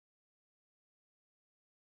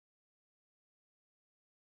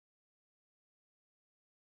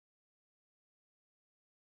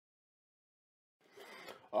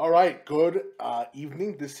All right, good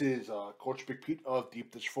evening. This is Coach Big Pete of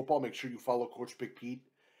Deep Dish Football. Make sure you follow Coach Big Pete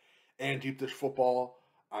and Deep Dish Football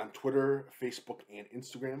on Twitter, Facebook, and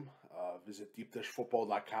Instagram. Visit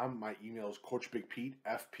deepdishfootball.com. My email is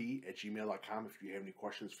coachbigpetefp@gmail.com. If you have any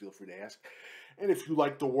questions, feel free to ask. And if you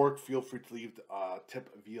like the work, feel free to leave a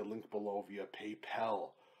tip via link below via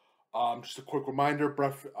PayPal. Just a quick reminder,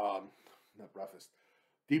 not breakfast.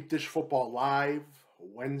 Deep Dish Football Live,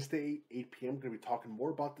 Wednesday, 8 p.m. Going to be talking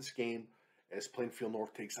more about this game as Plainfield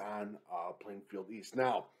North takes on Plainfield East.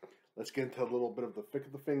 Now, let's get into a little bit of the thick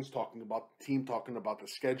of the things, talking about the team, talking about the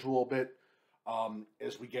schedule a bit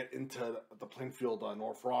as we get into the Plainfield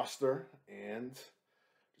North roster. And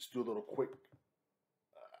just do a little quick.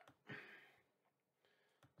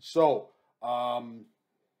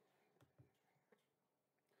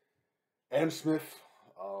 Adam Smith,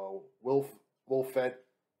 Will Fett,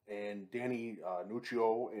 and Danny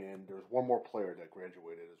Nuccio, and there's one more player that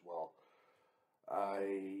graduated as well.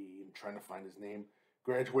 I'm trying to find his name.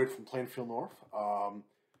 Graduated from Plainfield North.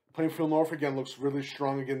 Plainfield North, again, looks really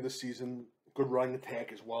strong again this season. Good running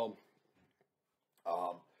attack as well.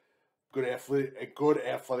 A good athletic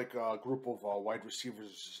group of wide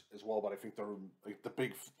receivers as well, but I think they're like the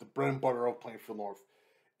bread and butter of Plainfield North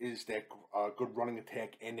is that good running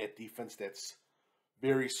attack and that defense that's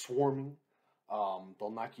very swarming.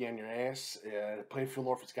 They'll knock you on your ass. Plainfield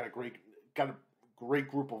North has got a great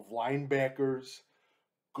group of linebackers,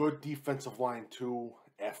 good defensive line too,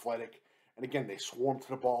 athletic, and again they swarm to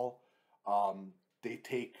the ball. They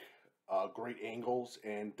take great angles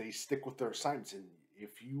and they stick with their assignments. And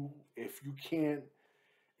if you can't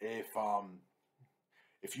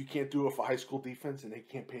do it for high school defense and they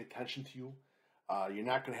can't pay attention to you, you're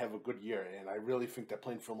not going to have a good year. And I really think that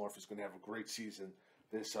Plainfield North is going to have a great season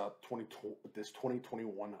this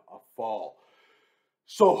 2021 fall.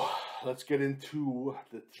 So let's get into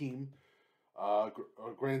the team.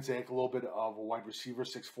 Grand Zach, a little bit of a wide receiver,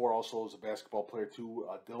 6'4", also is a basketball player too.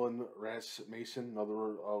 Dylan Rasmussen,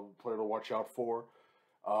 another player to watch out for.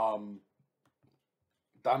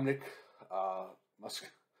 Dominic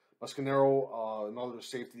Muscanero, another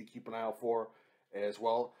safety to keep an eye out for as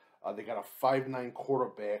well. They got a 5'9"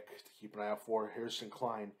 quarterback to keep an eye out for, Harrison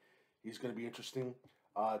Klein. He's going to be interesting.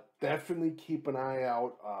 Definitely keep an eye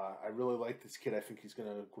out. I really like this kid. I think he's going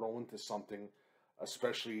to grow into something,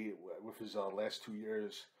 especially with his last 2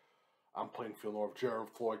 years on Plainfield North. Gerald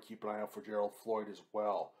Floyd, keep an eye out for Gerald Floyd as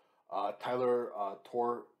well. Tyler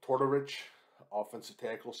Tortorich, offensive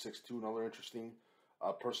tackle, 6'2", another interesting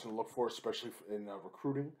person to look for, especially in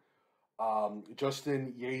recruiting.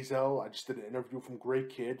 Justin Yazel, I just did an interview from great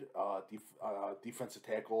kid, defensive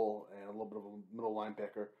tackle and a little bit of a middle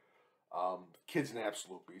linebacker. Kid's an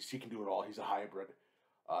absolute beast. He can do it all. He's a hybrid.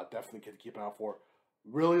 Definitely kid to keep an eye out for.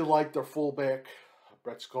 Really like their fullback,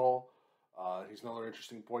 Brett Skull. He's another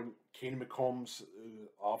interesting point. Kane McCombs,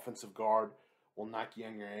 offensive guard, will knock you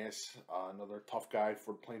on your ass. Another tough guy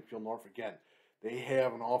for Plainfield North. Again, they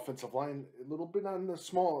have an offensive line a little bit on the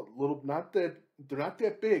small, they're not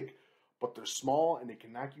that big, but they're small and they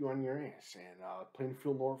can knock you on your ass. And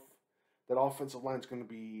Plainfield North, that offensive line is going to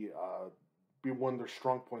be one of their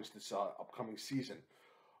strong points this upcoming season.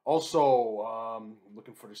 Also,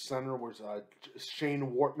 looking for the center was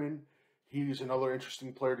Shane Wortman. He's another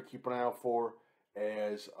interesting player to keep an eye out for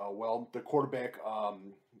as well. The quarterback,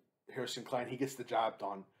 Harrison Klein, he gets the job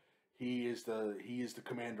done. He is the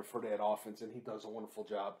commander for that offense, and he does a wonderful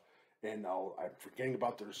job. And now I'm forgetting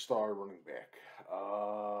about their star running back.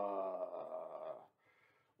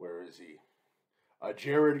 Where is he?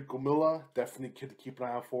 Jared Gomilla, definitely a kid to keep an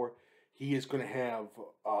eye out for. He is going to have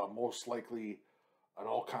most likely an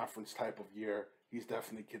all-conference type of year. He's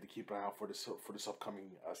definitely a kid to keep an eye out for this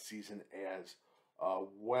upcoming season as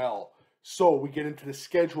well. So we get into the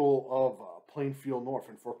schedule of Plainfield North.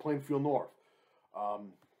 And for Plainfield North,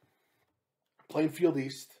 Plainfield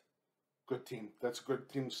East, good team. That's a good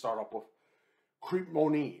team to start up with.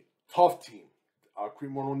 Crete-Monee, tough team.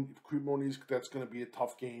 Crete-Monee, that's going to be a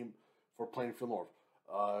tough game for Plainfield North.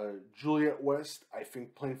 Juliet West, I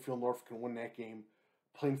think Plainfield North can win that game.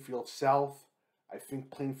 Plainfield South, I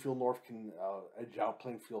think Plainfield North can edge out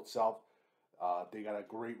Plainfield South. They got a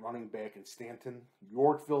great running back in Stanton.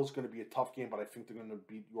 Yorkville is going to be a tough game, but I think they're going to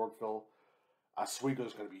beat Yorkville. Oswego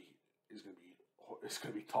is going to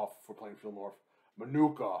be tough for Plainfield North.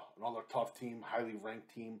 Manuka, another tough team, highly ranked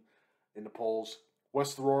team in the polls.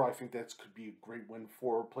 West Aurora, I think that could be a great win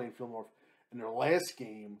for Plainfield North. In their last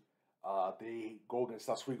game, they go against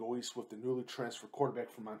Oswego East with the newly transferred quarterback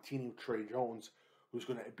from Montini, Trey Jones, who's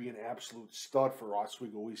going to be an absolute stud for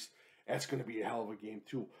Oswego East. That's going to be a hell of a game,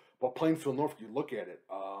 too. But Plainfield North, you look at it,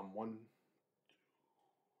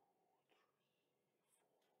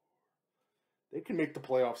 they can make the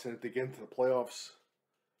playoffs. And if they get into the playoffs,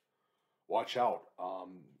 watch out.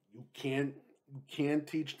 You can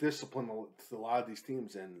teach discipline to a lot of these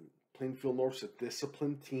teams, and Plainfield North's a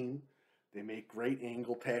disciplined team. They make great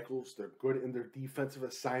angle tackles. They're good in their defensive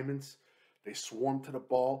assignments. They swarm to the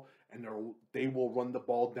ball, and they will run the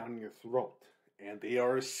ball down your throat. And they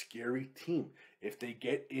are a scary team. If they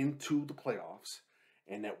get into the playoffs,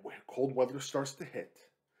 and that cold weather starts to hit,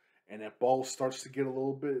 and that ball starts to get a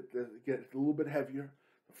little bit heavier,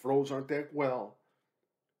 the throws aren't that well,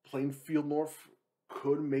 Plainfield North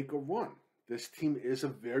could make a run. This team is a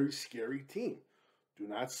very scary team. Do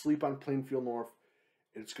not sleep on Plainfield North.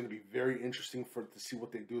 It's going to be very interesting to see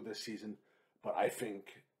what they do this season. But I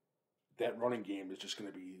think that running game is just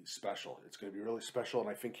going to be special. It's going to be really special. And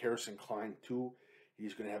I think Harrison Klein, too,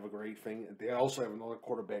 he's going to have a great thing. And they also have another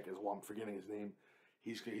quarterback as well. I'm forgetting his name.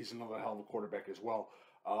 He's another hell of a quarterback as well.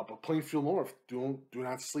 But Plainfield North, do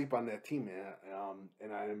not sleep on that team, man.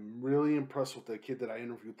 And I'm really impressed with the kid that I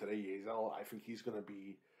interviewed today, Yazel. I think he's going to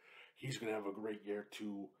have a great year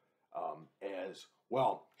too, as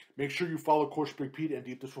well. Make sure you follow Coach Big Pete and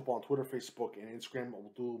Deep Dish Football on Twitter, Facebook, and Instagram.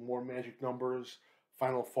 We'll do more magic numbers,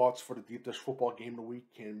 final thoughts for the Deep Dish Football game of the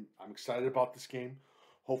week. And I'm excited about this game.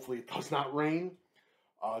 Hopefully it does not rain.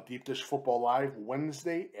 Deep Dish Football Live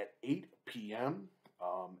Wednesday at 8 p.m.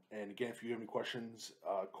 And again, if you have any questions,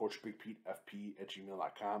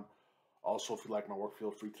 CoachBigPeteFP@gmail.com. Also, if you like my work,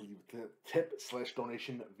 feel free to leave a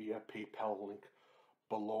tip/donation via PayPal link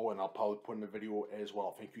below, and I'll probably put in a video as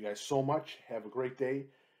well. Thank you guys so much. Have a great day,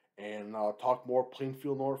 and talk more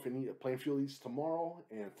Plainfield North and Plainfield East tomorrow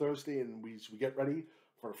and Thursday, and we get ready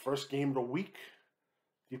for the first game of the week.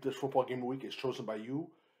 Deep Dish Football game of the week is chosen by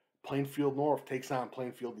you. Plainfield North takes on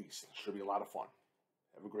Plainfield East. Should be a lot of fun.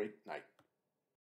 Have a great night.